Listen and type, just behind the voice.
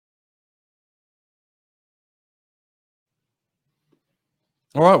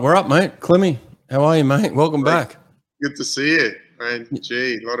All right, we're up, mate. Clemmy, how are you, mate? Welcome Like, back. good to see you. And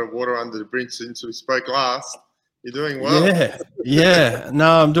gee, a lot of water under the bridge since we spoke last. You're doing well. Yeah.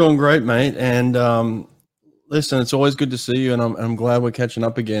 No, I'm doing great, mate. And listen, it's always good to see you, and I'm glad we're catching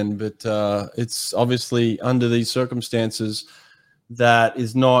up again. But it's obviously under these circumstances that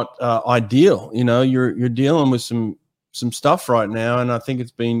is not ideal. You know, you're dealing with some stuff right now, and I think it's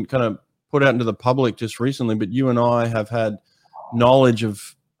been kind of put out into the public just recently. But you and I have had knowledge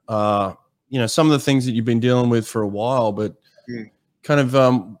of some of the things that you've been dealing with for a while, but Hmm. kind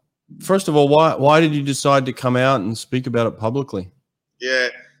of first of all, why did you decide to come out and speak about it publicly? Yeah.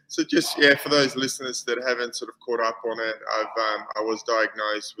 So just for those listeners that haven't sort of caught up on it, I was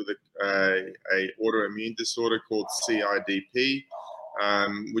diagnosed with a autoimmune disorder called CIDP,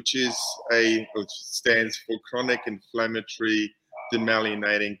 which stands for chronic inflammatory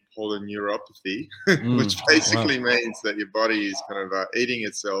demyelinating polyneuropathy, which Wow. basically means that your body is kind of eating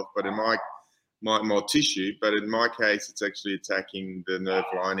itself, but in my more tissue, but in my case, it's actually attacking the nerve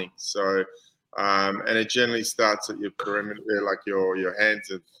lining. So, and it generally starts at your perimeter, like your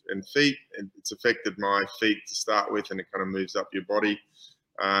hands and feet, and it's affected my feet to start with, and it kind of moves up your body.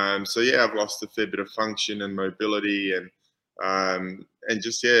 So yeah, I've lost a fair bit of function and mobility, and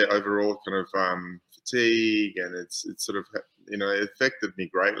just overall kind of fatigue, and it's sort of it affected me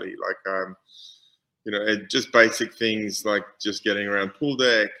greatly. Just basic things like just getting around pool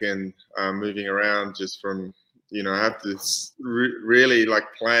deck and moving around just from, I have to really like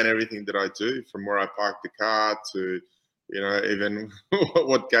plan everything that I do from where I park the car to, even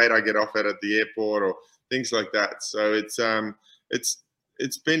what gate I get off at the airport or things like that. So it's,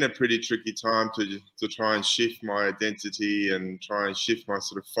 it's been a pretty tricky time to try and shift my identity and try and shift my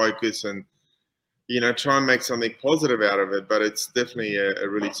sort of focus and try and make something positive out of it. But it's definitely a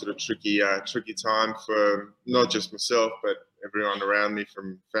really sort of tricky time for not just myself, but everyone around me,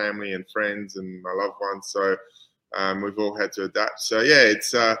 from family and friends and my loved ones. So we've all had to adapt. So yeah, it's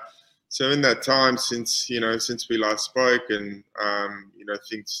so in that time since we last spoke, and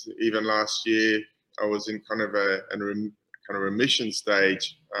things even last year, I was in kind of kind of remission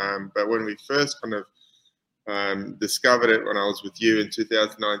stage. But when we first kind of discovered it when I was with you in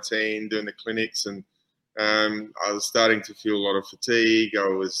 2019 doing the clinics, and I was starting to feel a lot of fatigue. I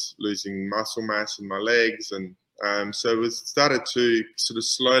was losing muscle mass in my legs, and so it was started to sort of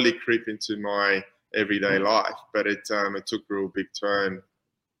slowly creep into my everyday life. But it took a real big turn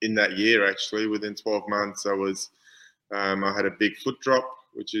in that year. Actually, within 12 months, I had a big foot drop,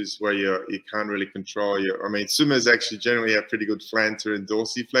 which is where you can't really control your. I mean, swimmers actually generally have pretty good plantar and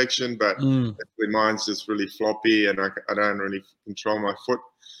dorsiflexion, but mine's just really floppy, and I don't really control my foot.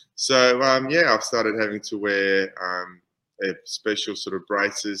 So I've started having to wear a special sort of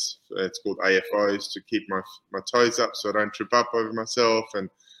braces. It's called AFOs, to keep my toes up so I don't trip up over myself, and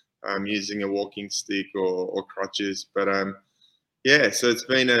I'm using a walking stick or crutches. But so it's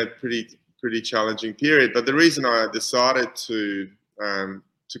been a pretty challenging period. But the reason I decided to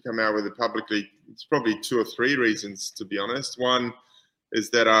come out with it publicly, it's probably two or three reasons, to be honest. One is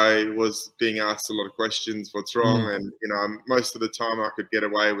that I was being asked a lot of questions, what's wrong, and most of the time I could get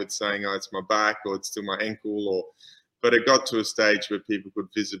away with saying, oh, it's my back or it's still my ankle, but it got to a stage where people could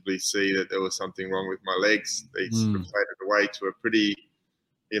visibly see that there was something wrong with my legs. They sort of faded away to a pretty,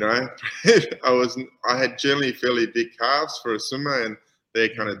 I had generally fairly big calves for a swimmer, and they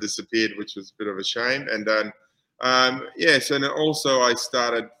kind of disappeared, which was a bit of a shame. And then so then also I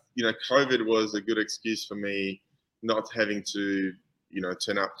started, COVID was a good excuse for me not having to,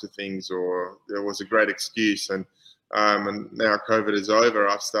 turn up to things, or there was a great excuse. And now COVID is over,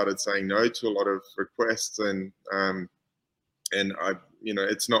 I've started saying no to a lot of requests, and I,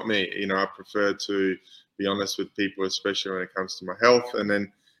 it's not me. I prefer to be honest with people, especially when it comes to my health. And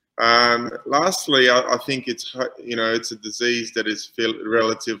then lastly, I think it's a disease that is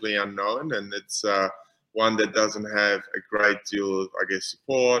relatively unknown, and it's one that doesn't have a great deal of, I guess,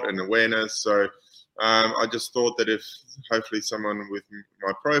 support and awareness. So I just thought that if hopefully someone with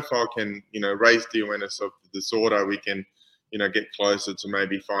my profile can, raise the awareness of the disorder, we can, get closer to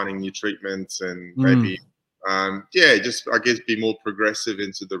maybe finding new treatments, and maybe, just, I guess, be more progressive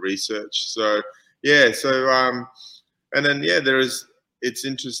into the research. So, and then, it's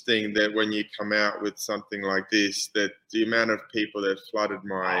interesting that when you come out with something like this, that the amount of people that flooded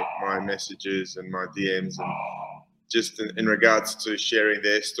my messages and my DMs, and just in regards to sharing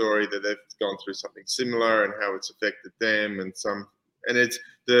their story, that they've gone through something similar and how it's affected them, and it's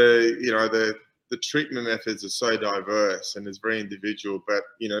the treatment methods are so diverse and it's very individual, but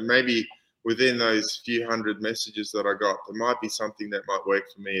maybe within those few hundred messages that I got, there might be something that might work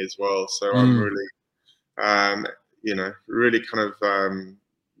for me as well. So I'm really really kind of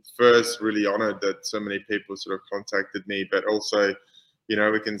first really honored that so many people sort of contacted me, but also, you know,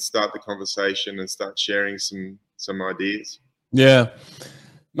 we can start the conversation and start sharing some ideas. Yeah.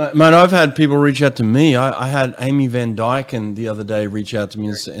 Mate, I've had people reach out to me. I had Amy Van Dyken the other day reach out to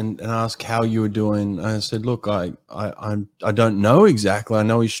me and ask how you were doing. I said, look, I don't know exactly. I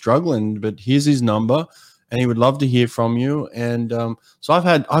know he's struggling, but here's his number, and he would love to hear from you. And so I've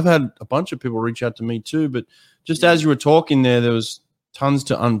had a bunch of people reach out to me too. But just as you were talking there was tons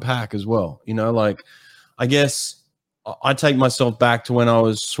to unpack as well. You know, like I guess I take myself back to when I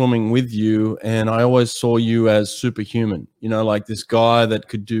was swimming with you, and I always saw you as superhuman, you know, like this guy that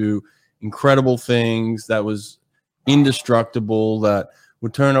could do incredible things, that was indestructible, that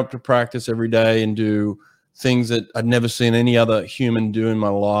would turn up to practice every day and do things that I'd never seen any other human do in my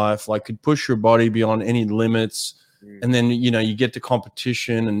life, like could push your body beyond any limits. And then, you know, you get to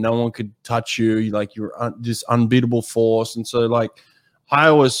competition and no one could touch you. You're this unbeatable force. And so like, I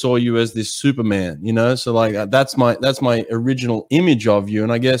always saw you as this Superman, you know. So like that's my original image of you,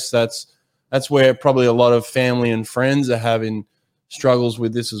 and I guess that's where probably a lot of family and friends are having struggles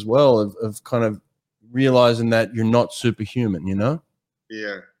with this as well, of kind of realizing that you're not superhuman, you know.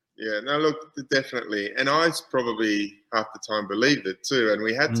 Yeah, yeah. No, look, definitely, and I probably half the time believed it too, and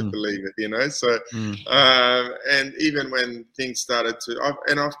we had to believe it, you know. So, and even when things started to,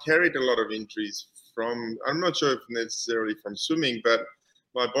 I've carried a lot of injuries from. I'm not sure if necessarily from swimming, but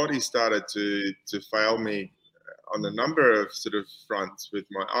my body started to fail me on a number of sort of fronts with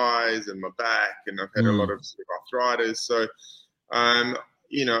my eyes and my back, and I've had a lot of sort of arthritis. So,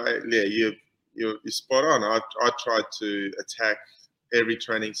 you know, yeah, you're spot on. I tried to attack every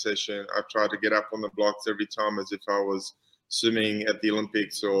training session. I've tried to get up on the blocks every time as if I was swimming at the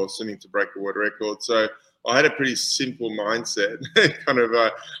Olympics or swimming to break a world record. So I had a pretty simple mindset. Kind of,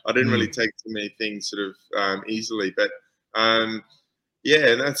 I didn't really take too many things sort of easily, but. Yeah,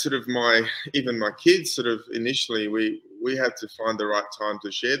 and that's sort of even my kids sort of initially, we had to find the right time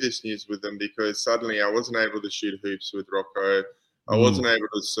to share this news with them, because suddenly I wasn't able to shoot hoops with Rocco. I wasn't able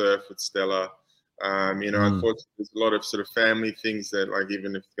to surf with Stella. You know, unfortunately, there's a lot of sort of family things that, like,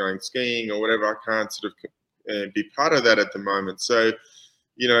 even if going skiing or whatever, I can't sort of be part of that at the moment. So,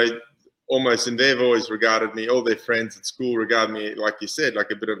 you know, almost, and they've always regarded me, all their friends at school regard me, like you said,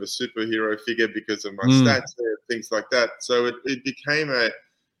 like a bit of a superhero figure because of my stats and things like that. So it became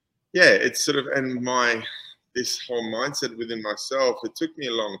it's sort of, and this whole mindset within myself, it took me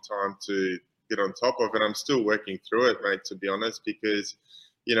a long time to get on top of it. I'm still working through it, mate, to be honest, because,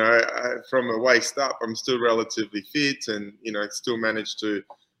 you know, from a waist up, I'm still relatively fit and, you know, still manage to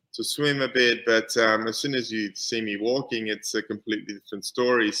swim a bit. But as soon as you see me walking, it's a completely different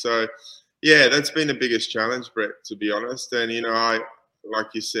story. So, yeah, that's been the biggest challenge, Brett, to be honest. And, you know, like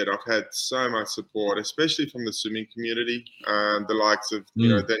you said, I've had so much support, especially from the swimming community, the likes of, you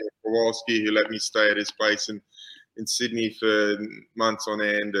know, Daniel Kowalski, who let me stay at his place in Sydney for months on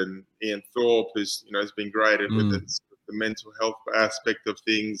end, and Ian Thorpe, who's, you know, has been great with the mental health aspect of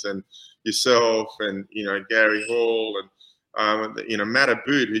things, and yourself, and, you know, Gary Hall, and you know, Matt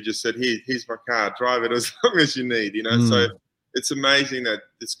Abood, who just said, here's my car, drive it as long as you need, you know. So it's amazing that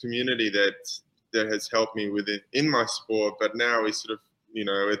this community that has helped me with it in my sport, but now we sort of, you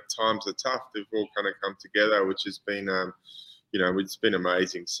know, at times are tough, they've all kind of come together, which has been, you know, it's been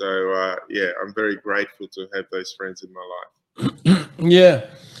amazing. So, yeah, I'm very grateful to have those friends in my life. Yeah,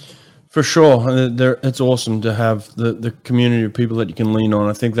 for sure. It's awesome to have the community of people that you can lean on.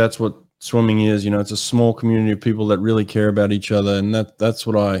 I think that's what swimming is. You know, it's a small community of people that really care about each other, and that's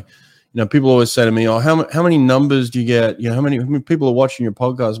what you know, people always say to me, "Oh, how many numbers do you get? You know, how many people are watching your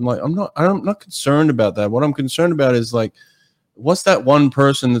podcast?" I'm like, I'm not concerned about that. What I'm concerned about is, like, what's that one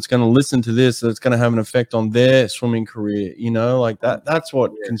person that's going to listen to this that's going to have an effect on their swimming career? You know, like that's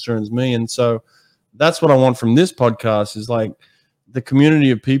what concerns me. And so that's what I want from this podcast, is like the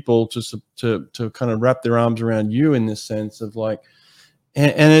community of people to kind of wrap their arms around you in this sense of like,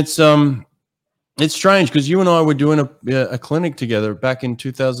 and it's strange because you and I were doing a clinic together back in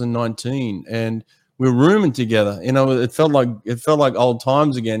 2019, and we were rooming together. You know, it felt like old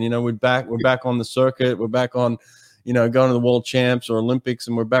times again. You know, we're back on the circuit. We're back on, you know, going to the world champs or Olympics,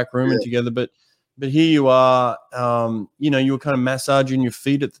 and we're back rooming together. But here you are. You know, you were kind of massaging your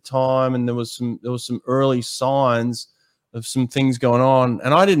feet at the time, and there was some early signs of some things going on,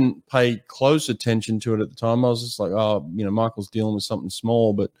 and I didn't pay close attention to it at the time. I was just like, oh, you know, Michael's dealing with something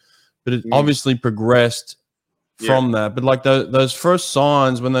small, but it obviously progressed from that. But like those first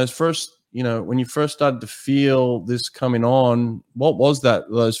signs, when you first started to feel this coming on, what was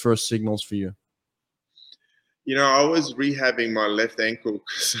those first signals for you? You know, I was rehabbing my left ankle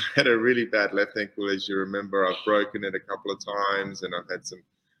because I had a really bad left ankle. As you remember, I've broken it a couple of times, and I've had some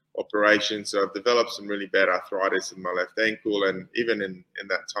operation. So I've developed some really bad arthritis in my left ankle, and even in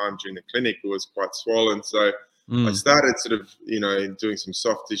that time during the clinic, it was quite swollen. So I started sort of, doing some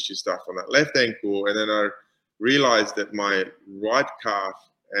soft tissue stuff on that left ankle, and then I realized that my right calf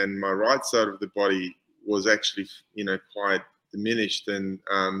and my right side of the body was actually, quite diminished and,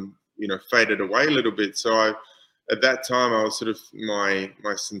 faded away a little bit. So at that time, I was sort of, my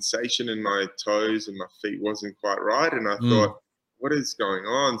sensation in my toes and my feet wasn't quite right. And I thought, what is going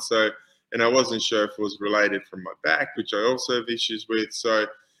on? So, and I wasn't sure if it was related from my back, which I also have issues with. So,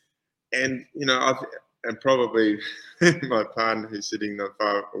 and, and probably my partner who's sitting not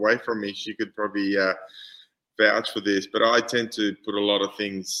far away from me, she could probably vouch for this, but I tend to put a lot of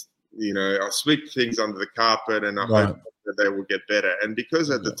things, I sweep things under the carpet and I hope that they will get better. And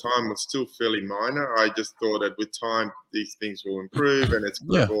because at the time it was still fairly minor, I just thought that with time, these things will improve. And it's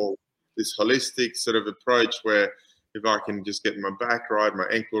kind of all this holistic sort of approach where if I can just get my back right, my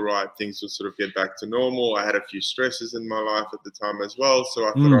ankle right, things will sort of get back to normal. I had a few stresses in my life at the time as well. So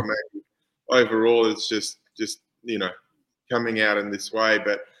I thought, maybe overall it's just coming out in this way.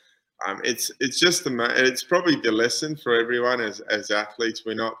 But it's it's probably the lesson for everyone as athletes.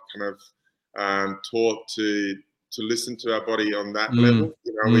 We're not kind of taught to listen to our body on that level.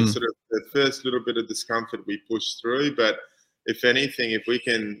 We sort of, the first little bit of discomfort we push through, but if anything, if we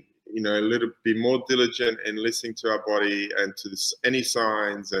can, be more diligent in listening to our body and to any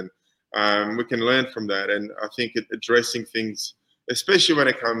signs, and we can learn from that. And I think addressing things, especially when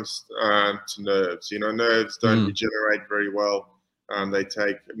it comes to nerves, nerves don't regenerate very well. They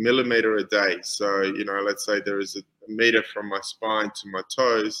take a millimeter a day. So, let's say there is a meter from my spine to my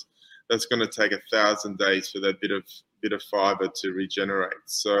toes. That's going to take 1,000 days for that bit of fiber to regenerate.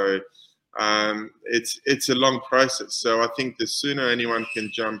 So it's a long process. So I think the sooner anyone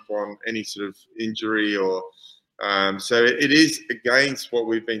can jump on any sort of injury or so it is against what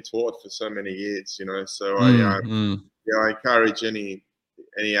we've been taught for so many years, So I encourage any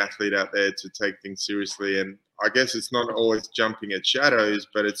athlete out there to take things seriously. And I guess it's not always jumping at shadows,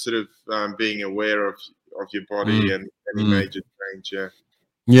 but it's sort of being aware of your body and any major change.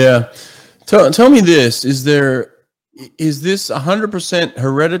 Yeah. Tell me this: is this 100%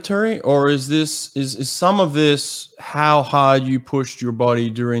 hereditary, or is some of this how hard you pushed your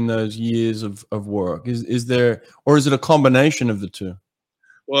body during those years of work? Is there, or is it a combination of the two?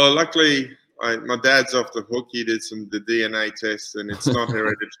 Well, luckily, my dad's off the hook. He did the DNA tests, and it's not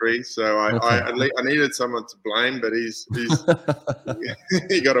hereditary. So I needed someone to blame, but he's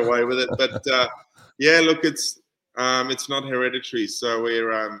he got away with it. But look, it's not hereditary. So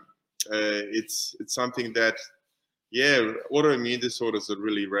we're it's something that autoimmune disorders are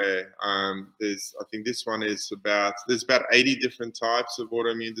really rare. I think this one is there's about 80 different types of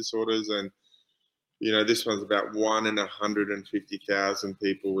autoimmune disorders, and this one's about 1 in 150,000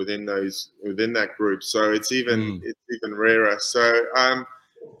 people within that group. So it's even rarer. So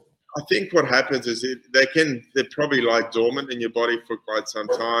I think what happens is they probably lie dormant in your body for quite some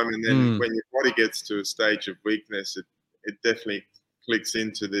time, and then when your body gets to a stage of weakness, it definitely clicks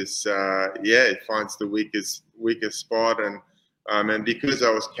into this. It finds the weakest spot, and because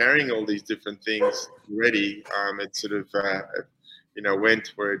I was carrying all these different things ready, it sort of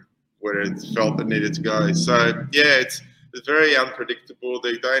went where it felt it needed to go. So it's very unpredictable.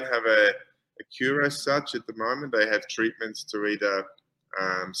 They don't have a cure as such at the moment. They have treatments to either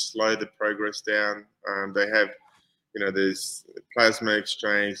slow the progress down. They have, there's plasma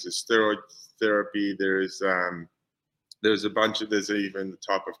exchange, there's steroid therapy, there's even the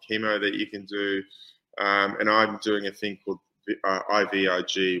type of chemo that you can do. And I'm doing a thing called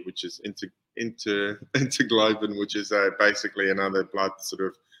IVIG, which is interglobin, which is basically another blood sort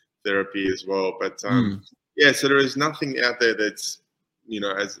of therapy as well. But so there is nothing out there that's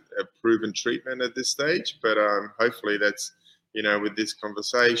as a proven treatment at this stage. But hopefully that's with this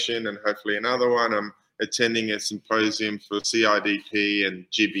conversation and hopefully another one. I'm attending a symposium for CIDP and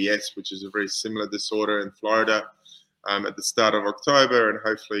GBS, which is a very similar disorder in Florida, at the start of October, and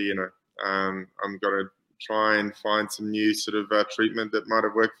hopefully I'm going to try and find some new sort of treatment that might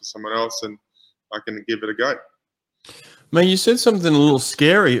have worked for someone else, and I can give it a go. Man, you said something a little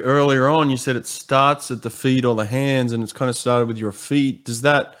scary earlier on. You said it starts at the feet or the hands, and it's kind of started with your feet. Does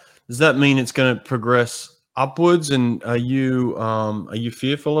that mean it's going to progress upwards? And are you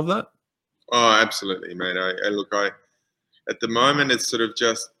fearful of that? Oh, absolutely, mate. At the moment it's sort of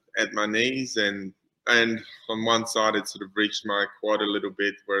just at my knees, and on one side it sort of reached my quad a little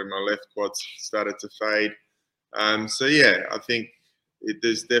bit, where my left quad started to fade. I think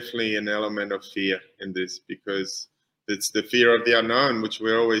there's definitely an element of fear in this, because it's the fear of the unknown, which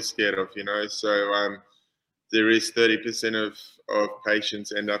we're always scared of, So there is 30% of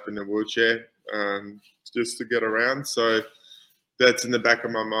patients end up in a wheelchair just to get around. So that's in the back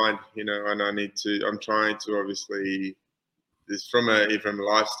of my mind, and I'm trying to obviously, this from a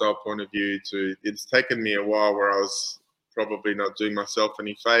lifestyle point of view, it's taken me a while where I was probably not doing myself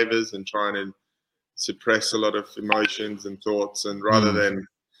any favors and trying to suppress a lot of emotions and thoughts, and rather than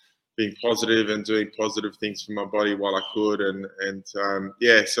being positive and doing positive things for my body while I could.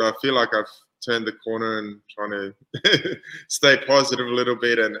 So I feel like I've turned the corner and trying to stay positive a little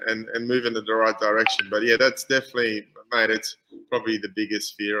bit and move in the right direction. But yeah, that's definitely, mate, it's probably the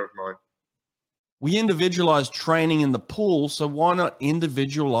biggest fear of mine. We individualize training in the pool, so why not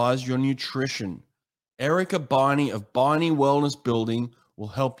individualize your nutrition? Erica Biney of Biney Wellness Building will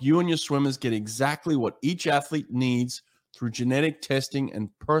help you and your swimmers get exactly what each athlete needs through genetic testing and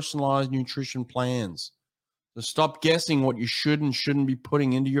personalized nutrition plans. So stop guessing what you should and shouldn't be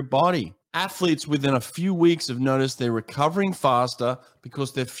putting into your body. Athletes within a few weeks have noticed they're recovering faster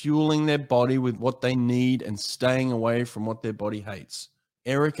because they're fueling their body with what they need and staying away from what their body hates.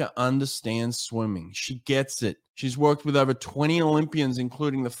 Erica understands swimming. She gets it. She's worked with over 20 Olympians,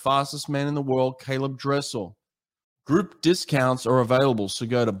 including the fastest man in the world, Caleb Dressel. Group discounts are available, so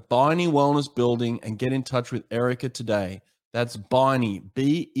go to Biney Wellness Building and get in touch with Erica today. That's Biney,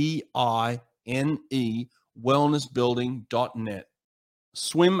 Beine, wellnessbuilding.net.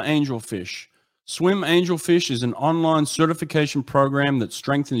 Swim Angelfish. Swim Angelfish is an online certification program that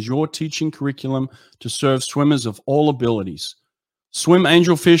strengthens your teaching curriculum to serve swimmers of all abilities. Swim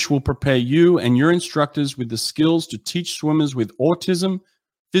Angelfish will prepare you and your instructors with the skills to teach swimmers with autism,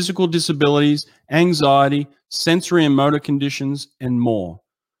 physical disabilities, anxiety, sensory and motor conditions, and more.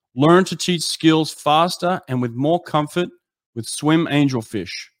 Learn to teach skills faster and with more comfort with Swim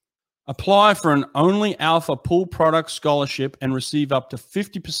Angelfish. Apply for an Only Alpha Pool Product Scholarship and receive up to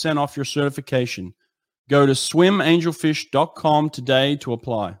 50% off your certification. Go to swimangelfish.com today to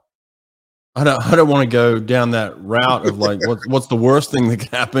apply. I don't want to go down that route of like what's the worst thing that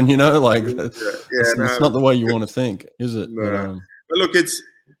could happen, it's not the way you want to think, is it? No. But look,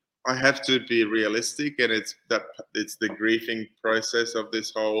 I have to be realistic, and it's the grieving process of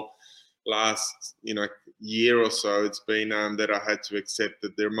this whole last year or so. It's been that I had to accept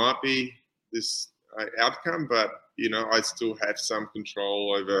that there might be this outcome, but I still have some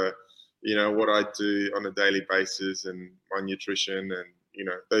control over what I do on a daily basis and my nutrition and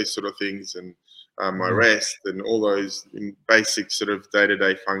those sort of things, and my rest and all those basic sort of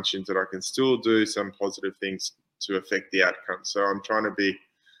day-to-day functions that I can still do some positive things to affect the outcome. So I'm trying to be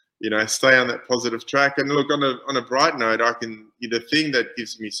stay on that positive track. And look, on a bright note, the thing that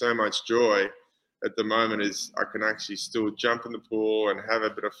gives me so much joy at the moment is I can actually still jump in the pool and have a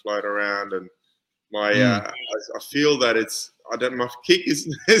bit of float around. And I feel that my kick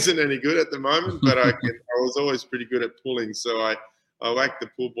isn't any good at the moment, but I was always pretty good at pulling. So I whack the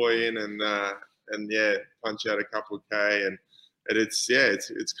pool boy in and punch out a couple of K, and it's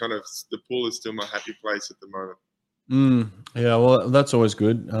kind of, the pool is still my happy place at the moment. Yeah, well, that's always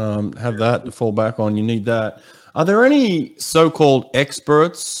good. Have that to fall back on. You need that. Are there any so-called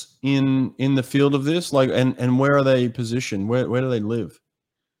experts in the field of this? And where are they positioned? Where do they live?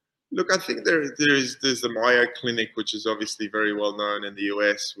 Look, I think there's the Mayo Clinic, which is obviously very well known in the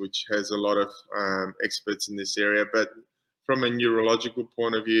US, which has a lot of experts in this area. But from a neurological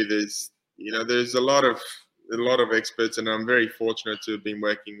point of view, there's a lot of experts, and I'm very fortunate to have been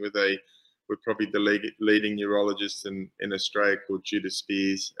working with probably the leading neurologist in Australia, called Judith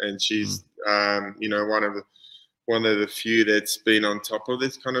Spears, and she's one of the few that's been on top of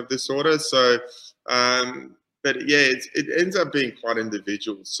this kind of disorder. So, but yeah, it ends up being quite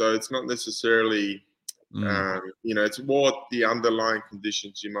individual. So it's not necessarily, it's what the underlying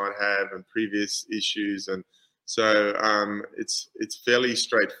conditions you might have and previous issues, and so it's fairly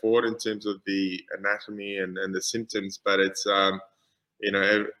straightforward in terms of the anatomy and the symptoms, but it's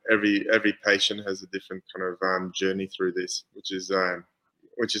every patient has a different kind of journey through this, which is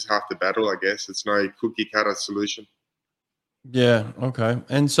half the battle, I guess. It's no cookie cutter solution. Yeah. Okay.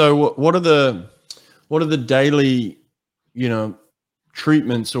 And so, what are the daily,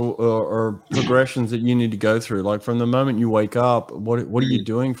 treatments or progressions that you need to go through? Like from the moment you wake up, what are you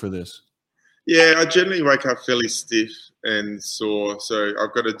doing for this? Yeah, I generally wake up fairly stiff and sore. So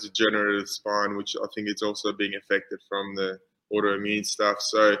I've got a degenerative spine, which I think it's also being affected from the autoimmune stuff.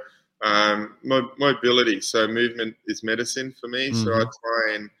 So mobility, so movement is medicine for me. So I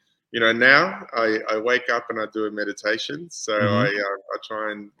try and, now I wake up and I do a meditation. So I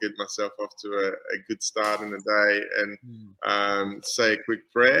try and get myself off to a good start in the day and say a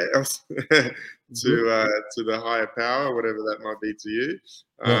quick prayer. to the higher power, whatever that might be to you.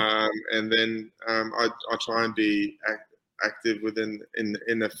 Yeah. And then I try and be active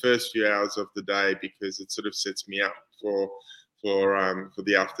in the first few hours of the day, because it sort of sets me up for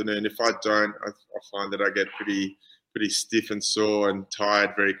the afternoon. If I don't, I find that I get pretty stiff and sore and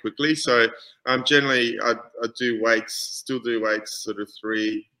tired very quickly. So generally I still do weights sort of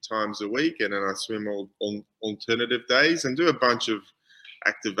 3 times a week, and then I swim on alternative days and do a bunch of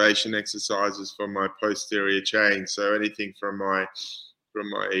activation exercises for my posterior chain. So anything from my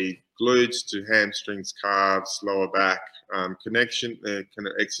glutes to hamstrings, calves, lower back, connection kind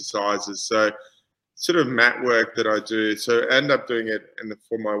of exercises. So sort of mat work that I do. So I end up doing it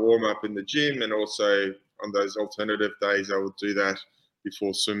for my warm up in the gym, and also on those alternative days I will do that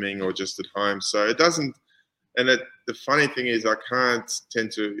before swimming or just at home. So it doesn't. And the funny thing is, I can't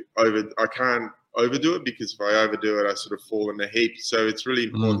overdo it, because if I overdo it, I sort of fall in a heap. So it's really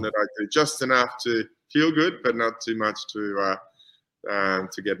important that I do just enough to feel good, but not too much to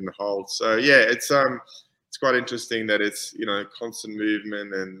get in the hole. So yeah, it's quite interesting that it's constant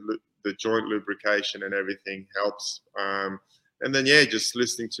movement, and the joint lubrication and everything helps. And then just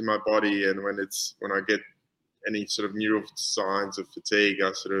listening to my body, and when I get any sort of neural signs of fatigue,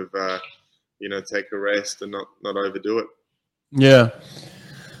 I sort of take a rest and not overdo it. Yeah.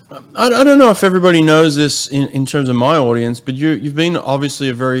 I don't know if everybody knows this in terms of my audience, but you've been obviously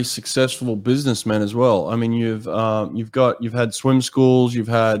a very successful businessman as well. I mean, you've had swim schools, you've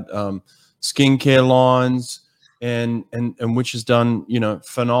had skincare lines, and which has done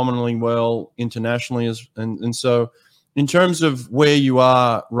phenomenally well internationally, and so in terms of where you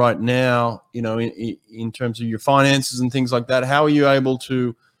are right now, in terms of your finances and things like that, how are you able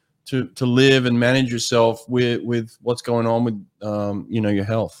to live and manage yourself with what's going on with your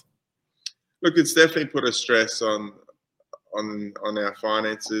health? Look, it's definitely put a stress on our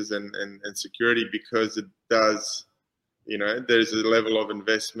finances and security, because it does, there's a level of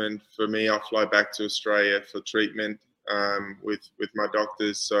investment for me. I fly back to Australia for treatment with my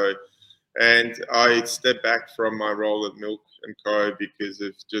doctors. So, and I step back from my role at Milk and Co. because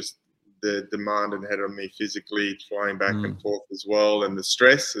of just the demand it had on me physically, flying back and forth as well, and the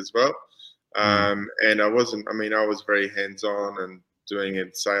stress as well. And I was very hands-on and doing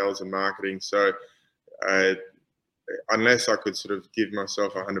it sales and marketing. So unless I could sort of give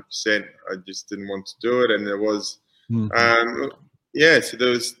myself 100%, I just didn't want to do it. And there was, so there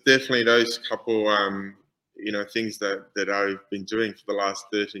was definitely those couple, things that I've been doing for the last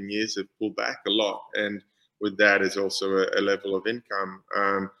 13 years have pulled back a lot. And with that is also a level of income.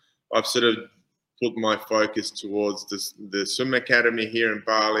 I've sort of put my focus towards the swim academy here in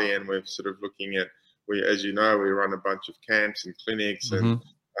Bali, and we're sort of looking at, as you know, we run a bunch of camps and clinics, and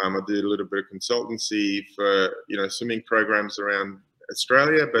I do a little bit of consultancy for swimming programs around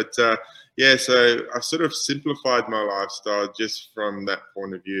Australia. But so I sort of simplified my lifestyle just from that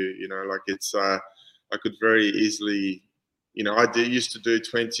point of view. Like it's I could very easily, used to do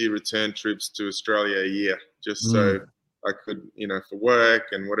 20 return trips to Australia a year, just so I could, for work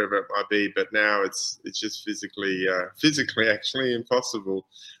and whatever it might be. But now it's just physically actually impossible.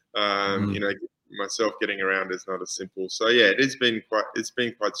 Myself getting around is not as simple. So yeah, it's been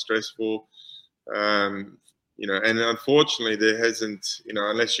quite stressful. And unfortunately there hasn't,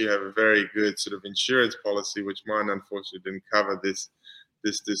 unless you have a very good sort of insurance policy, which mine unfortunately didn't cover this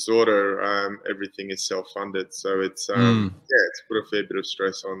disorder, everything is self-funded. So it's it's put a fair bit of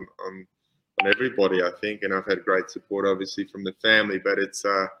stress on everybody, I think. And I've had great support obviously from the family, but it's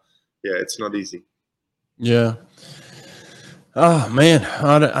it's not easy. Yeah. Oh man,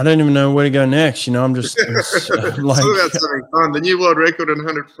 I don't even know where to go next. I'm just like, let's talk about something fun. The new world record in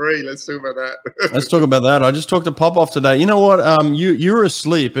 100 free. Let's talk about that. Let's talk about that. I just talked to Popov today. You know what? You were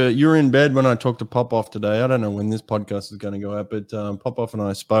asleep. You were in bed when I talked to Popov today. I don't know when this podcast is going to go out, but Popov and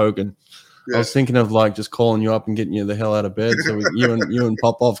I spoke, and I was thinking of like just calling you up and getting you the hell out of bed so you and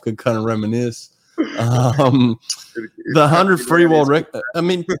Popov could kind of reminisce. The 100 free world record. I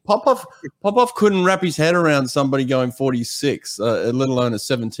mean, Popov couldn't wrap his head around somebody going 46, let alone a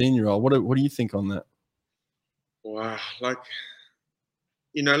 17-year-old. What do you think on that? Wow, like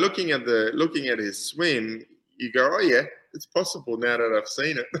looking at his swim, you go, oh yeah, it's possible now that I've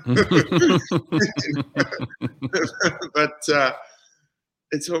seen it. But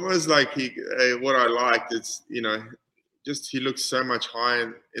it's almost like what I liked is just he looks so much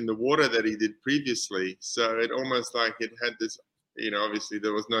higher in the water that he did previously. So it almost like it had this, obviously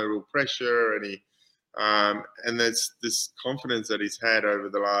there was no real pressure, and there's this confidence that he's had over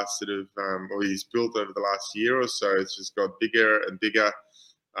the last sort of, or he's built over the last year or so. It's just got bigger and bigger.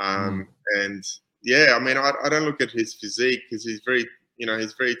 And yeah, I mean, I don't look at his physique because he's very,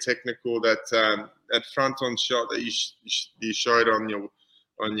 he's very technical. That front on shot that you showed on your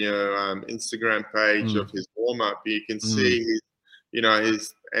Instagram page of his warm up, you can see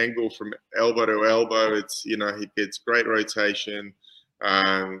his angle from elbow to elbow. It's he gets great rotation.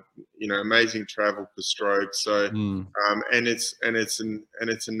 Amazing travel per stroke. So, and it's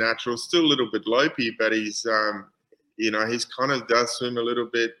a natural, still a little bit lopey, but he's he's kind of does swim a little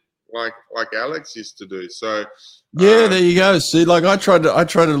bit like Alex used to do. So yeah, there you go. See, like I tried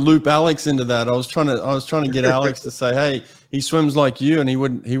to loop Alex into that. I was trying to get Alex to say, hey, he swims like you, and he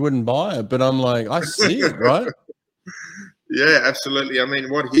wouldn't buy it. But I'm like, I see it, right? Yeah, absolutely. I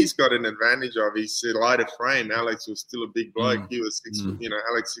mean, what he's got an advantage of, he's a lighter frame. Alex was still a big bloke. He was 6 foot,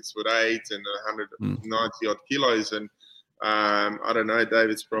 Alex 6'8" and 190 odd kilos. And I don't know,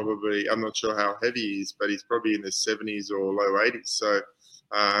 David's probably, I'm not sure how heavy he is, but he's probably in the 70s or low 80s. So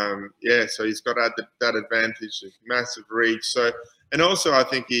so he's got that advantage, massive reach. So, and also I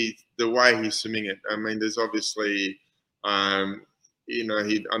think the way he's swimming it, I mean, there's obviously,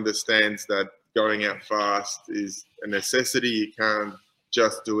 he understands that going out fast is a necessity. You can't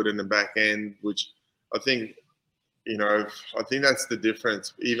just do it in the back end, which I think, I think that's the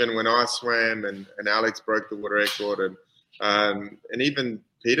difference. Even when I swam and Alex broke the water record and even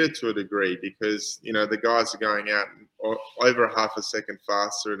Peter to a degree, because, the guys are going out over half a second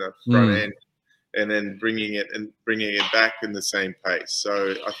faster in the front end and then bringing it back in the same pace.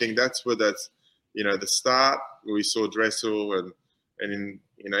 So I think that's where the start where we saw Dressel and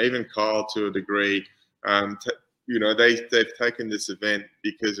even Kyle to a degree, they've taken this event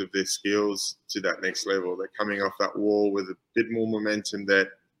because of their skills to that next level. They're coming off that wall with a bit more momentum that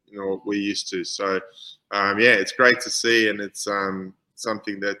we're used to. So it's great to see, and it's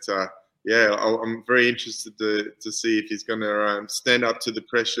something that I'm very interested to see if he's going to stand up to the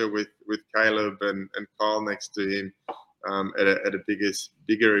pressure with Caleb and Kyle next to him at a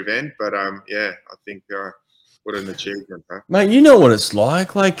bigger event. But I think what an achievement, huh? Mate, you know what it's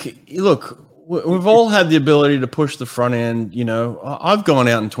like. Like, look, we've all had the ability to push the front end. I've gone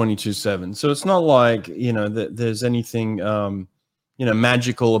out in 22.7, so it's not like that there's anything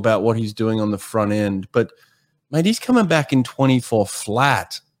magical about what he's doing on the front end. But mate, he's coming back in 24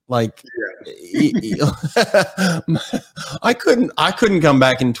 flat. Like, I couldn't come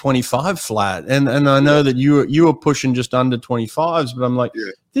back in 25 flat, and I know that you were pushing just under 25s, but I'm like,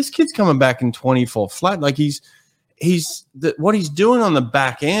 this kid's coming back in 24 flat. Like what he's doing on the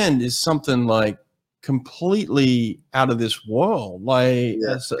back end is something like completely out of this world. Like,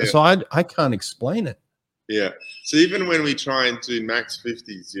 so I can't explain it. Yeah. So even when we try and do max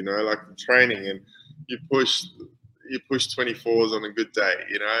 50s, like the training, and you push 24s on a good day,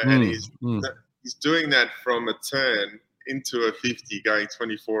 and he's doing that from a turn into a 50 going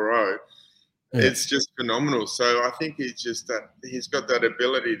 24.0. It's just phenomenal. So I think he's got that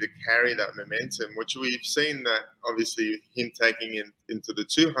ability to carry that momentum, which we've seen that obviously him taking into the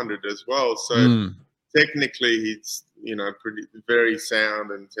 200 as well. So technically he's, very sound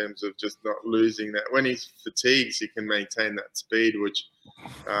in terms of just not losing that. When he fatigues, he can maintain that speed, which,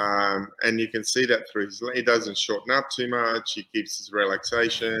 and you can see that through he doesn't shorten up too much. He keeps his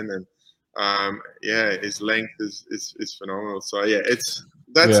relaxation, and his length is phenomenal. So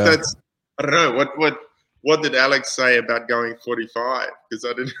that's I don't know what did Alex say about going 45, because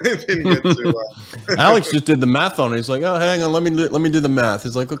I didn't get to. Alex just did the math on it. He's like, oh, hang on, let me do the math.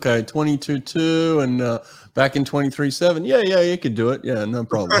 He's like, okay, 22.2 and back in 23.7. Yeah, you could do it. Yeah, no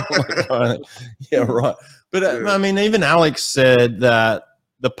problem. Yeah, right. But I mean, even Alex said that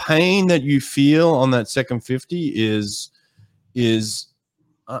the pain that you feel on that second 50 is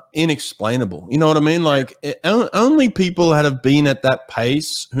inexplainable. You know what I mean? Like, only people that have been at that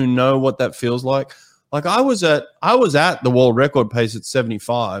pace who know what that feels like. Like, I was at the world record pace at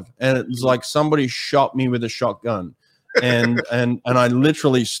 75, and it was like somebody shot me with a shotgun, and I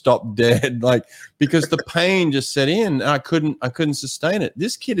literally stopped dead, like, because the pain just set in, and I couldn't sustain it.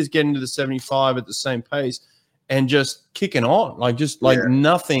 This kid is getting to the 75 at the same pace and just kicking on, like, just like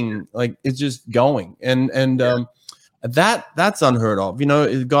nothing, like it's just going, and that's unheard of.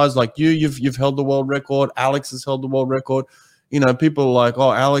 Guys like you've held the world record. Alex has held the world record. People are like,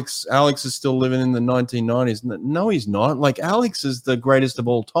 oh, Alex is still living in the 1990s. No, he's not. Like, Alex is the greatest of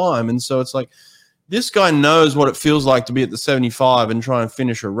all time. And so it's like, this guy knows what it feels like to be at the 75 and try and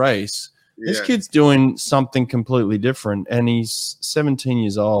finish a race. Yeah. This kid's doing something completely different, and he's 17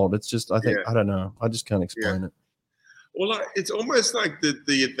 years old. It's just, I think, I don't know. I just can't explain it. Well, it's almost like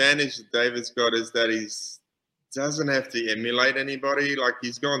the advantage that David's got is that doesn't have to emulate anybody. Like,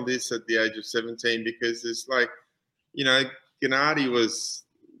 he's gone this at the age of 17 because it's like, Gennady was,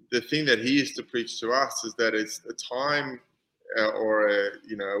 the thing that he used to preach to us is that it's a time or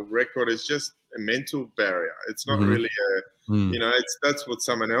a record is just a mental barrier. It's not Mm-hmm. really that's what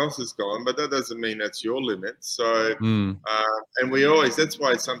someone else has gone, but that doesn't mean that's your limit. So, and that's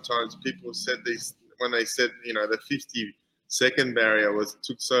why sometimes people said these when they said the 50-second barrier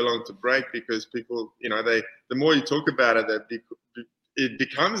took so long to break, because people the more you talk about it, it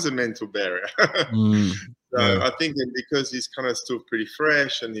becomes a mental barrier. So Yeah. I think that because he's kind of still pretty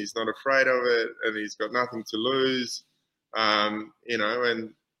fresh and he's not afraid of it and he's got nothing to lose, and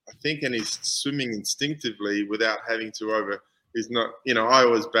I think, and he's swimming instinctively without having to he's not, I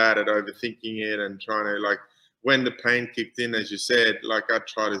was bad at overthinking it and trying to, like, when the pain kicked in, as you said, like, I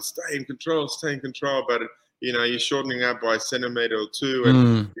try to stay in control, but you're shortening out by a centimeter or two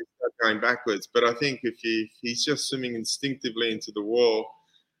and you start going backwards. But I think if he's just swimming instinctively into the wall,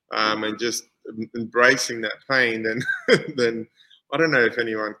 and just embracing that pain, then then I don't know if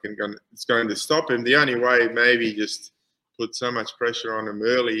anyone is going to stop him. The only way, maybe, just put so much pressure on him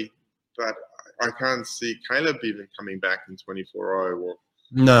early, but I can't see Caleb even coming back in 24-0. Or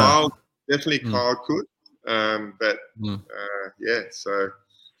No. Kyle could, but yeah, so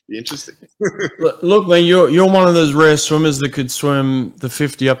be interesting. Look, man, you're one of those rare swimmers that could swim the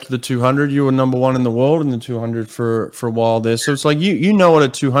 50 up to the 200. You were number one in the world in the 200 for a while there. So it's like you know what a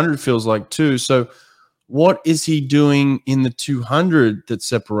 200 feels like too. So what is he doing in the 200 that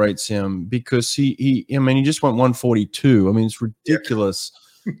separates him? Because he just went 142. I mean, it's ridiculous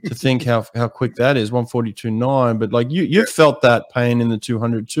to think how quick that is, 142.9. But like you've felt that pain in the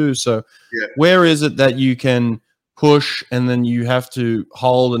 200 too. So where is it that you can push and then you have to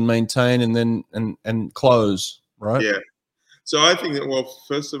hold and maintain and then and close, right? Yeah. So I think that, well,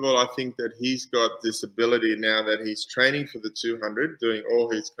 first of all, I think that he's got this ability now that he's training for the 200, doing all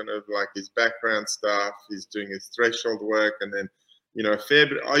his kind of like his background stuff. He's doing his threshold work, and then a fair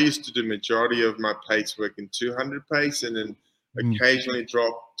bit. I used to do majority of my pace work in 200 pace, and then occasionally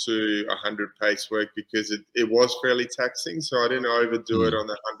drop to 100 pace work because it was fairly taxing. So I didn't overdo it on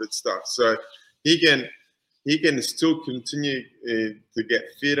the 100 stuff. So he can still continue to get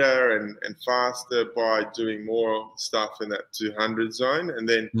fitter and faster by doing more stuff in that 200 zone, and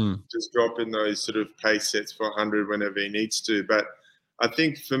then just drop in those sort of pace sets for 100 whenever he needs to. But I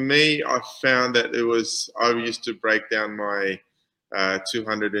think for me, I found that I used to break down my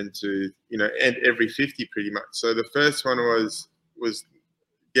 200 into, and every 50 pretty much. So the first one was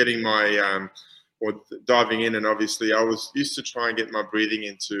getting my or diving in, and obviously I was used to try and get my breathing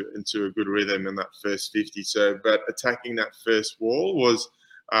into a good rhythm in that first 50. So, but attacking that first wall was,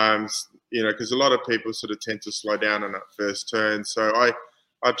 because a lot of people sort of tend to slow down on that first turn. So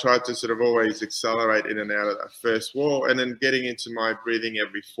I tried to sort of always accelerate in and out of that first wall, and then getting into my breathing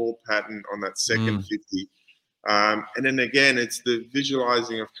every 4 pattern on that second 50. And then again, it's the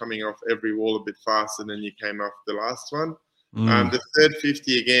visualizing of coming off every wall a bit faster than you came off the last one. The third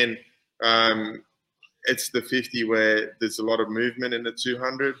 50 again, it's the 50 where there's a lot of movement in the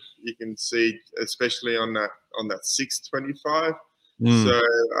 200. You can see, especially on that 625.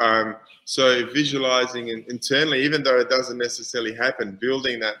 So visualizing internally, even though it doesn't necessarily happen,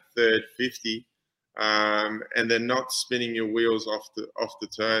 building that third 50, and then not spinning your wheels off the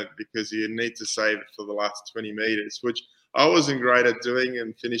turn, because you need to save it for the last 20 meters, which I wasn't great at doing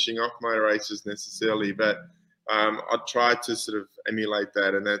and finishing off my races necessarily, but I tried to sort of emulate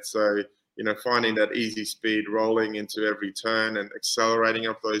that, and that's so. Finding that easy speed, rolling into every turn and accelerating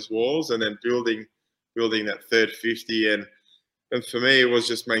up those walls, and then building that third 50. And for me, it was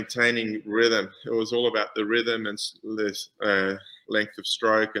just maintaining rhythm. It was all about the rhythm and this length of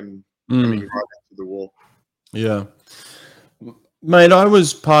stroke and coming right into the wall. Yeah. Mate, I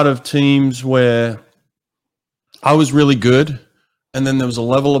was part of teams where I was really good, and then there was a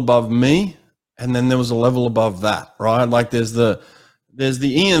level above me, and then there was a level above that, right? Like there's the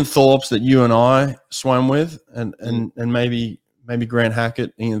Ian Thorpes that you and I swam with, and maybe Grant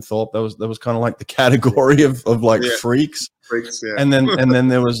Hackett, Ian Thorpe. That was kind of like the category of like freaks. Yeah. And then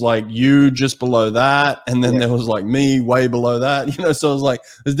there was like you just below that, and then there was like me way below that. So it was like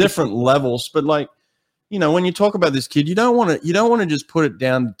there's different levels. But like, when you talk about this kid, you don't want to just put it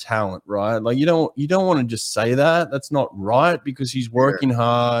down to talent, right? Like you don't want to just say that. That's not right, because he's working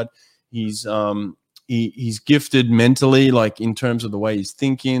hard. He's He's gifted mentally, like in terms of the way he's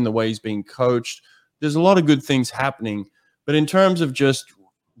thinking, the way he's being coached. There's a lot of good things happening. But in terms of just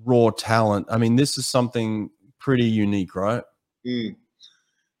raw talent, I mean, this is something pretty unique, right?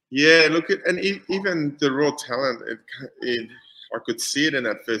 Yeah, look, and even the raw talent, I could see it in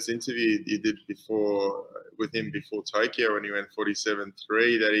that first interview you did with him before Tokyo when he went 47.3,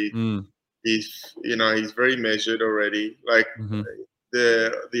 that he's very measured already. Like,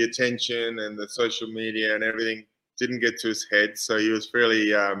 the attention and the social media and everything didn't get to his head. So he was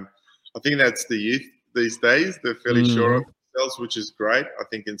fairly. I think that's the youth these days. They're fairly sure of themselves, which is great. I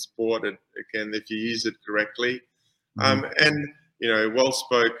think in sport, again, if you use it correctly, and well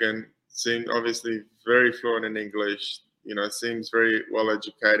spoken, seemed obviously very fluent in English. Seems very well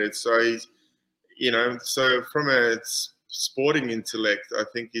educated. So he's, so from a sporting intellect, I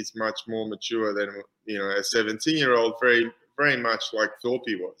think he's much more mature than a 17-year-old. Very, very much like Thorpe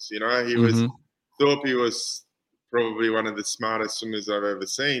was. Thorpe was probably one of the smartest swimmers I've ever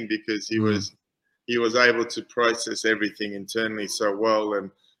seen, because he was able to process everything internally so well.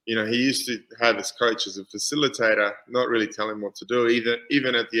 And he used to have his coach as a facilitator, not really tell him what to do,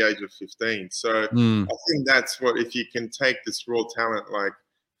 even at the age of 15. So I think that's what, if you can take this raw talent, like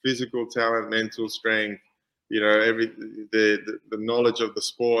physical talent, mental strength, the knowledge of the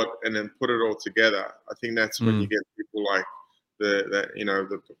sport, and then put it all together, I think that's when you get people like the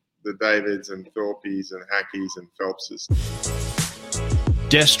Davids and Thorpes and Hackeys and Phelpses.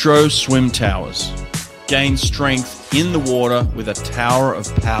 Destro Swim Towers. Gain strength in the water with a tower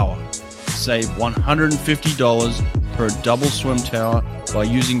of power. Save $150 per double swim tower by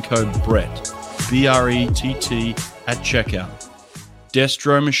using code BRETT, B-R-E-T-T, at checkout.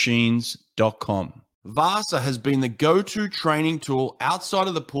 DestroMachines.com. Vasa has been the go-to training tool outside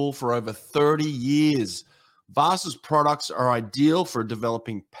of the pool for over 30 years. Vasa's products are ideal for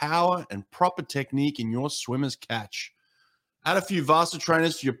developing power and proper technique in your swimmer's catch. Add a few Vasa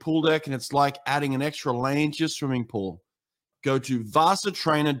trainers to your pool deck, and it's like adding an extra lane to your swimming pool. Go to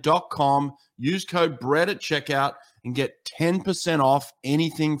vasatrainer.com, use code BRETT at checkout, and get 10% off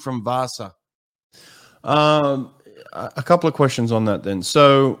anything from Vasa. A couple of questions on that then.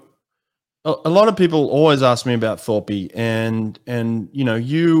 So a lot of people always ask me about Thorpe, and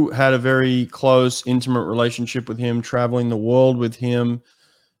you had a very close, intimate relationship with him, traveling the world with him,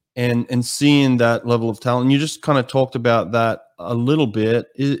 and seeing that level of talent. And you just kind of talked about that a little bit.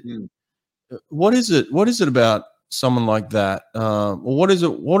 What is it about someone like that? What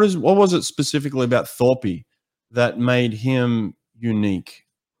was it specifically about Thorpe that made him unique,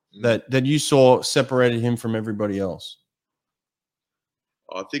 that you saw separated him from everybody else?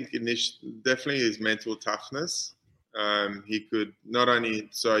 I think definitely his mental toughness. He could not only,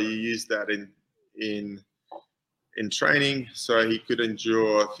 so you use that in training, so he could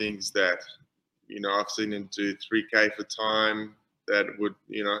endure things that, I've seen him do 3K for time that would,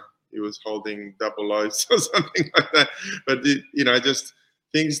 he was holding double loads or something like that. But, just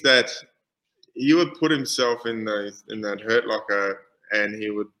things that he would put himself in that hurt locker, and he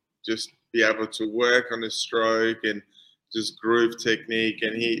would just be able to work on his stroke and just groove technique,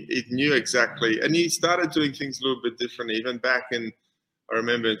 and he knew exactly, and he started doing things a little bit different. Even back I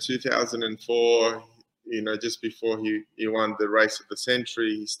remember in 2004, just before he won the race of the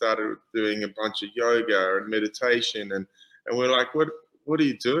century, he started doing a bunch of yoga and meditation, and we're like, what are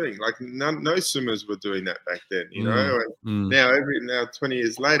you doing? Like no swimmers were doing that back then, and now 20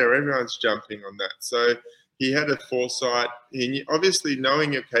 years later, everyone's jumping on that. So he had a foresight. He obviously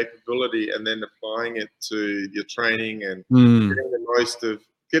knowing your capability and then applying it to your training and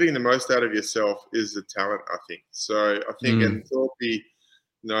getting the most out of yourself is a talent, I think. So I think in Thorpe, he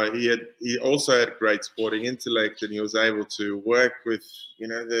also had great sporting intellect, and he was able to work with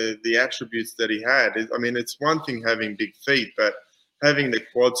the attributes that he had. I mean, it's one thing having big feet, but having the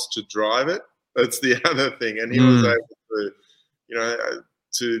quads to drive it, that's the other thing. And he was able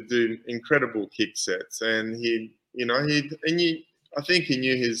to do incredible kick sets, and I think he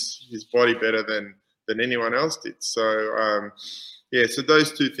knew his body better than anyone else did. So so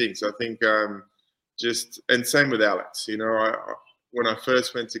those two things, I think, and same with Alex. When I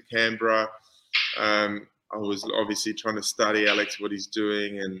first went to Canberra, I was obviously trying to study Alex, what he's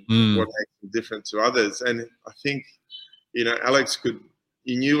doing and what makes him different to others. And I think, Alex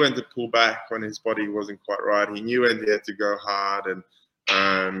he knew when to pull back when his body wasn't quite right. He knew when he had to go hard, and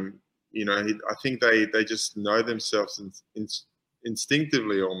I think they just know themselves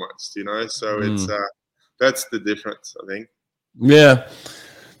instinctively almost, So it's that's the difference, I think. Yeah.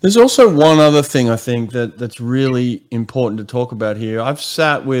 There's also one other thing I think that's really important to talk about here. You and I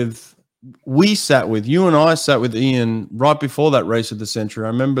sat with Ian right before that race of the century. I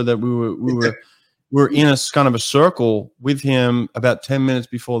remember that we were in a kind of a circle with him about 10 minutes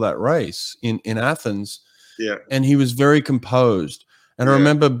before that race in Athens. Yeah. And he was very composed. And I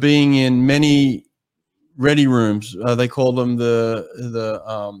remember being in many ready rooms. They call them the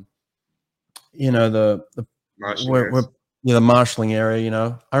marshalling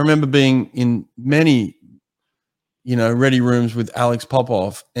area. I remember being in many, ready rooms with Alex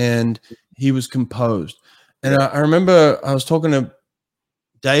Popov, and he was composed. And I remember I was talking to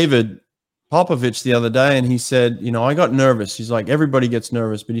David Popovich the other day, and he said, I got nervous. He's like, everybody gets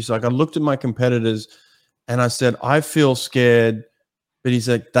nervous, but he's like, I looked at my competitors and I said, I feel scared, but he's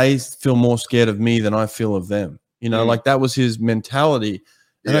like, they feel more scared of me than I feel of them. Like that was his mentality.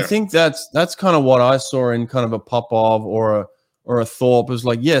 And I think that's kind of what I saw in kind of a Popov or a Thorpe. Is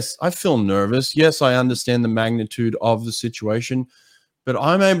like, yes, I feel nervous. Yes, I understand the magnitude of the situation, but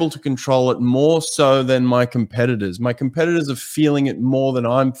I'm able to control it more so than my competitors. My competitors are feeling it more than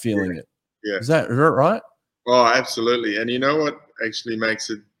I'm feeling it. Yeah. Is that right? Oh, absolutely. And you know what actually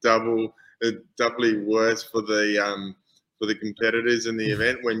makes it doubly worse for the competitors in the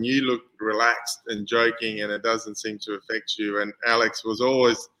event, when you look relaxed and joking and it doesn't seem to affect you. And Alex was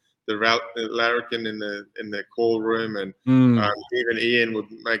always the larrikin in the call room, and even Ian would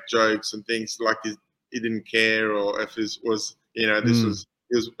make jokes and things like he didn't care, or if it was he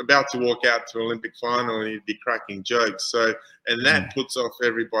was about to walk out to Olympic final and he'd be cracking jokes. So, and that puts off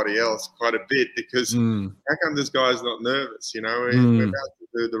everybody else quite a bit, because how come this guy's not nervous? We're about to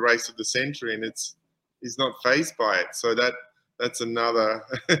do the race of the century and he's not fazed by it. So that's another.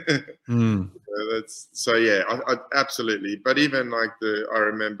 I absolutely. But even like I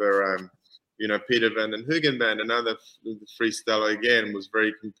remember, Peter Van den Hoogenband, another freestyler, again was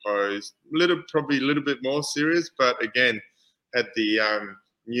very composed, probably a little bit more serious, but again had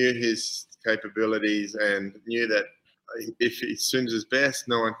knew his capabilities and knew that if he swims his best,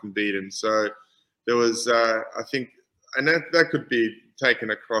 no one can beat him. So there was, I think, and that could be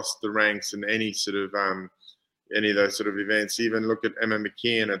taken across the ranks in any sort of any of those sort of events. Even look at Emma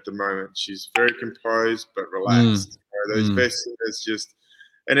McKeon at the moment; she's very composed but relaxed. Those best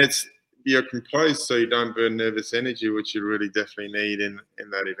swimmers you're composed so you don't burn nervous energy, which you really definitely need in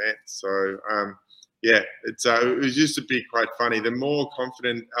that event. So it was used to be quite funny. The more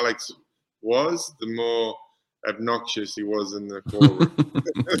confident Alex was, the more obnoxious he was in the call room.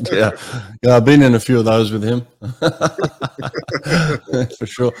 yeah, I've been in a few of those with him for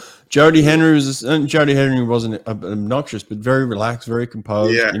sure. Jody Henry wasn't obnoxious, but very relaxed, very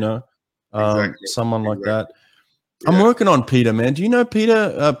composed. Exactly. Someone like that. I'm working on Peter, man. Do you know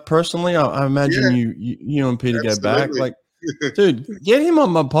Peter personally? I imagine you and Peter go back. Like, dude, get him on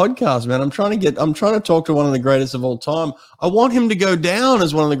my podcast, man. I'm trying to talk to one of the greatest of all time. I want him to go down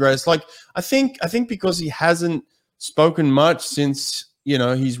as one of the greatest. Like, I think because he hasn't spoken much since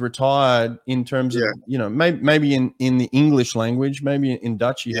he's retired, in terms of maybe in the English language, maybe in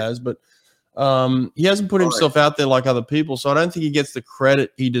Dutch he has, but he hasn't put himself out there like other people. So I don't think he gets the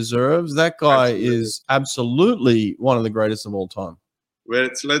credit he deserves. That guy is absolutely one of the greatest of all time. Well,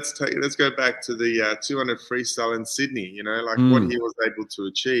 let's go back to the 200 freestyle in Sydney. What he was able to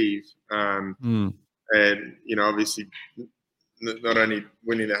achieve, and obviously not only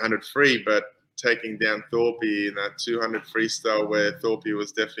winning the 100 free, but taking down Thorpe in that 200 freestyle, where Thorpe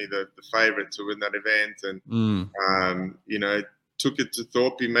was definitely the favourite to win that event, and took it to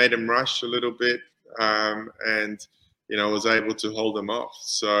Thorpe, made him rush a little bit, and was able to hold him off.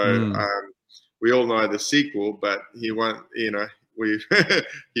 So we all know the sequel, but he won. He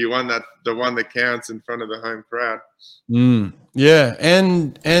won the one that counts in front of the home crowd. Yeah,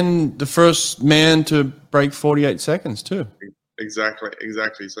 and the first man to break 48 seconds too. Exactly.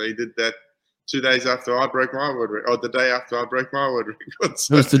 So he did that 2 days after I broke my world record, or the day after I broke my world record.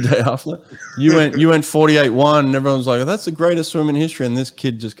 So. It was the day after. You went 48-1, and everyone's like, "That's the greatest swim in history." And this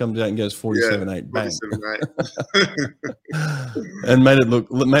kid just comes out and goes 47-8, bang, 47-8. and made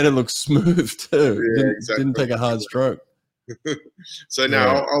it look smooth too. Yeah, didn't take a hard stroke. So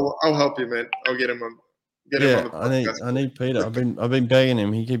now I'll help you, man. I'll get him on. I need Peter. I've been begging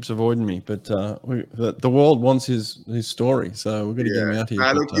him. He keeps avoiding me, but the world wants his story, so we're going to get him out here.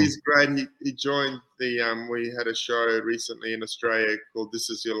 Look, he's great. He joined the. We had a show recently in Australia called "This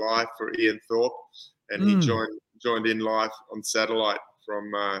Is Your Life" for Ian Thorpe, and he joined in live on satellite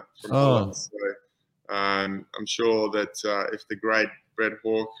from Holland. So I'm sure that if the great Brett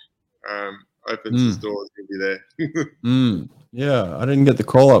Hawke opens his doors, he'll be there. Yeah, I didn't get the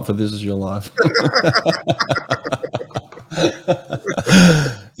call up for "This Is Your Life."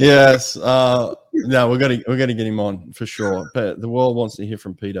 Yes, no, we're gonna get him on for sure. But the world wants to hear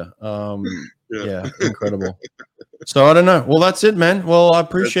from Peter. Yeah, incredible. So I don't know. Well, that's it, man. Well, I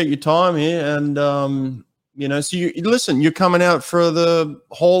appreciate your time here, and so you're coming out for the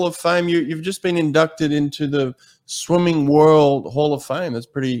Hall of Fame. You've just been inducted into the Swimming World Hall of Fame. That's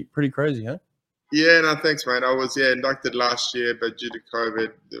pretty crazy, huh? Yeah, no, thanks, mate. I was inducted last year, but due to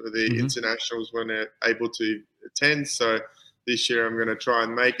COVID, the internationals weren't able to attend. So this year, I'm going to try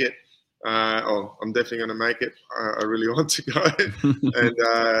and make it. I'm definitely going to make it. I really want to go.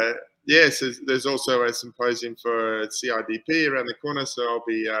 And so there's also a symposium for CIDP around the corner. So I'll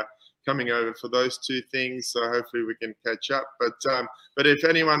be coming over for those two things. So hopefully we can catch up. But if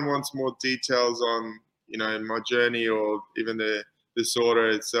anyone wants more details on, you know, my journey or even the disorder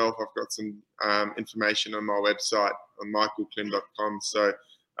itself, I've got some information on my website on michaelklim.com. So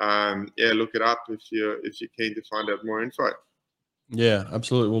yeah, look it up if you're keen to find out more info. Yeah,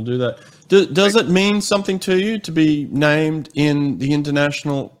 absolutely. We'll do that. Does it mean something to you to be named in the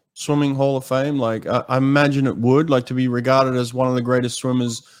International Swimming Hall of Fame? Like, I imagine it would. Like, to be regarded as one of the greatest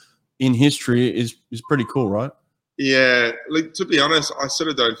swimmers in history is pretty cool, right? Yeah, like, to be honest, I sort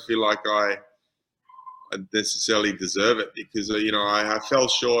of don't feel like I necessarily deserve it, because you know, I fell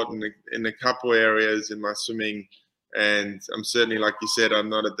short in a couple areas in my swimming, and I'm certainly, like you said, I'm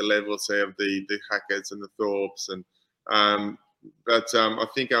not at the level, say, of the Hackett's and the Thorpes, and but I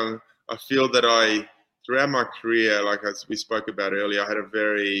think I feel that throughout my career, like as we spoke about earlier, I had a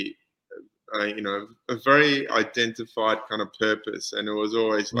very you know, a very identified kind of purpose, and it was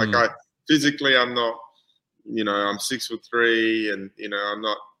always like, physically I'm not, you know, I'm 6'3", and you know,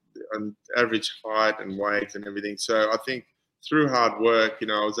 I'm average height and weight and everything. So I think through hard work, you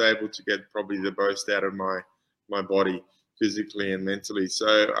know, I was able to get probably the most out of my body, physically and mentally.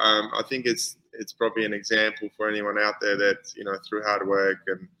 So I think it's probably an example for anyone out there that, you know, through hard work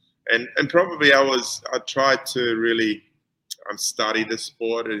and probably I tried to really study the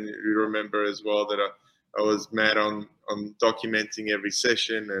sport. And you remember as well that I was mad on documenting every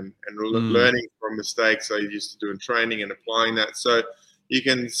session and learning from mistakes I used to do in training and applying that. So you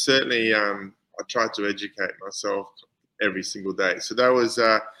can certainly, I tried to educate myself every single day. So that was,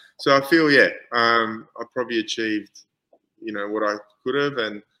 so I feel, yeah, I probably achieved, you know, what I could have.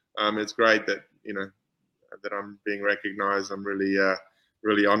 And it's great that, you know, that I'm being recognized. I'm really,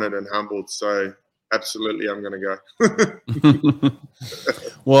 really honored and humbled. So absolutely, I'm going to go.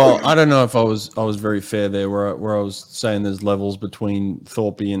 Well, I don't know if I was very fair there, where I was saying there's levels between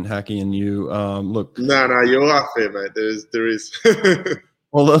Thorpe and Hackey and you. Look, no, you are fair, mate. There is.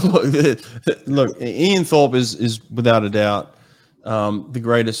 Well, look, Ian Thorpe is without a doubt the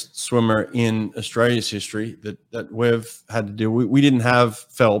greatest swimmer in Australia's history that we've had to do. We didn't have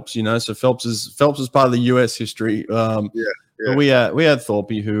Phelps, you know, so Phelps is part of the US history. Yeah. But we had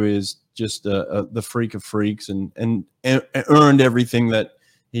Thorpe, who is just the freak of freaks and earned everything that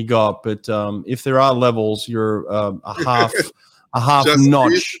he got. But if there are levels, you're a half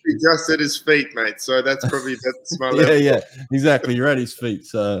notch. He just at his feet, mate. So that's my level. Yeah, exactly. You're at his feet.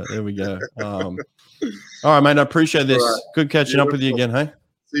 So there we go. All right, mate. I appreciate this. Right. Good catching up with you again. Hey.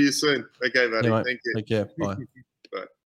 See you soon. Okay, buddy. Yeah, thank you. Take care. Bye.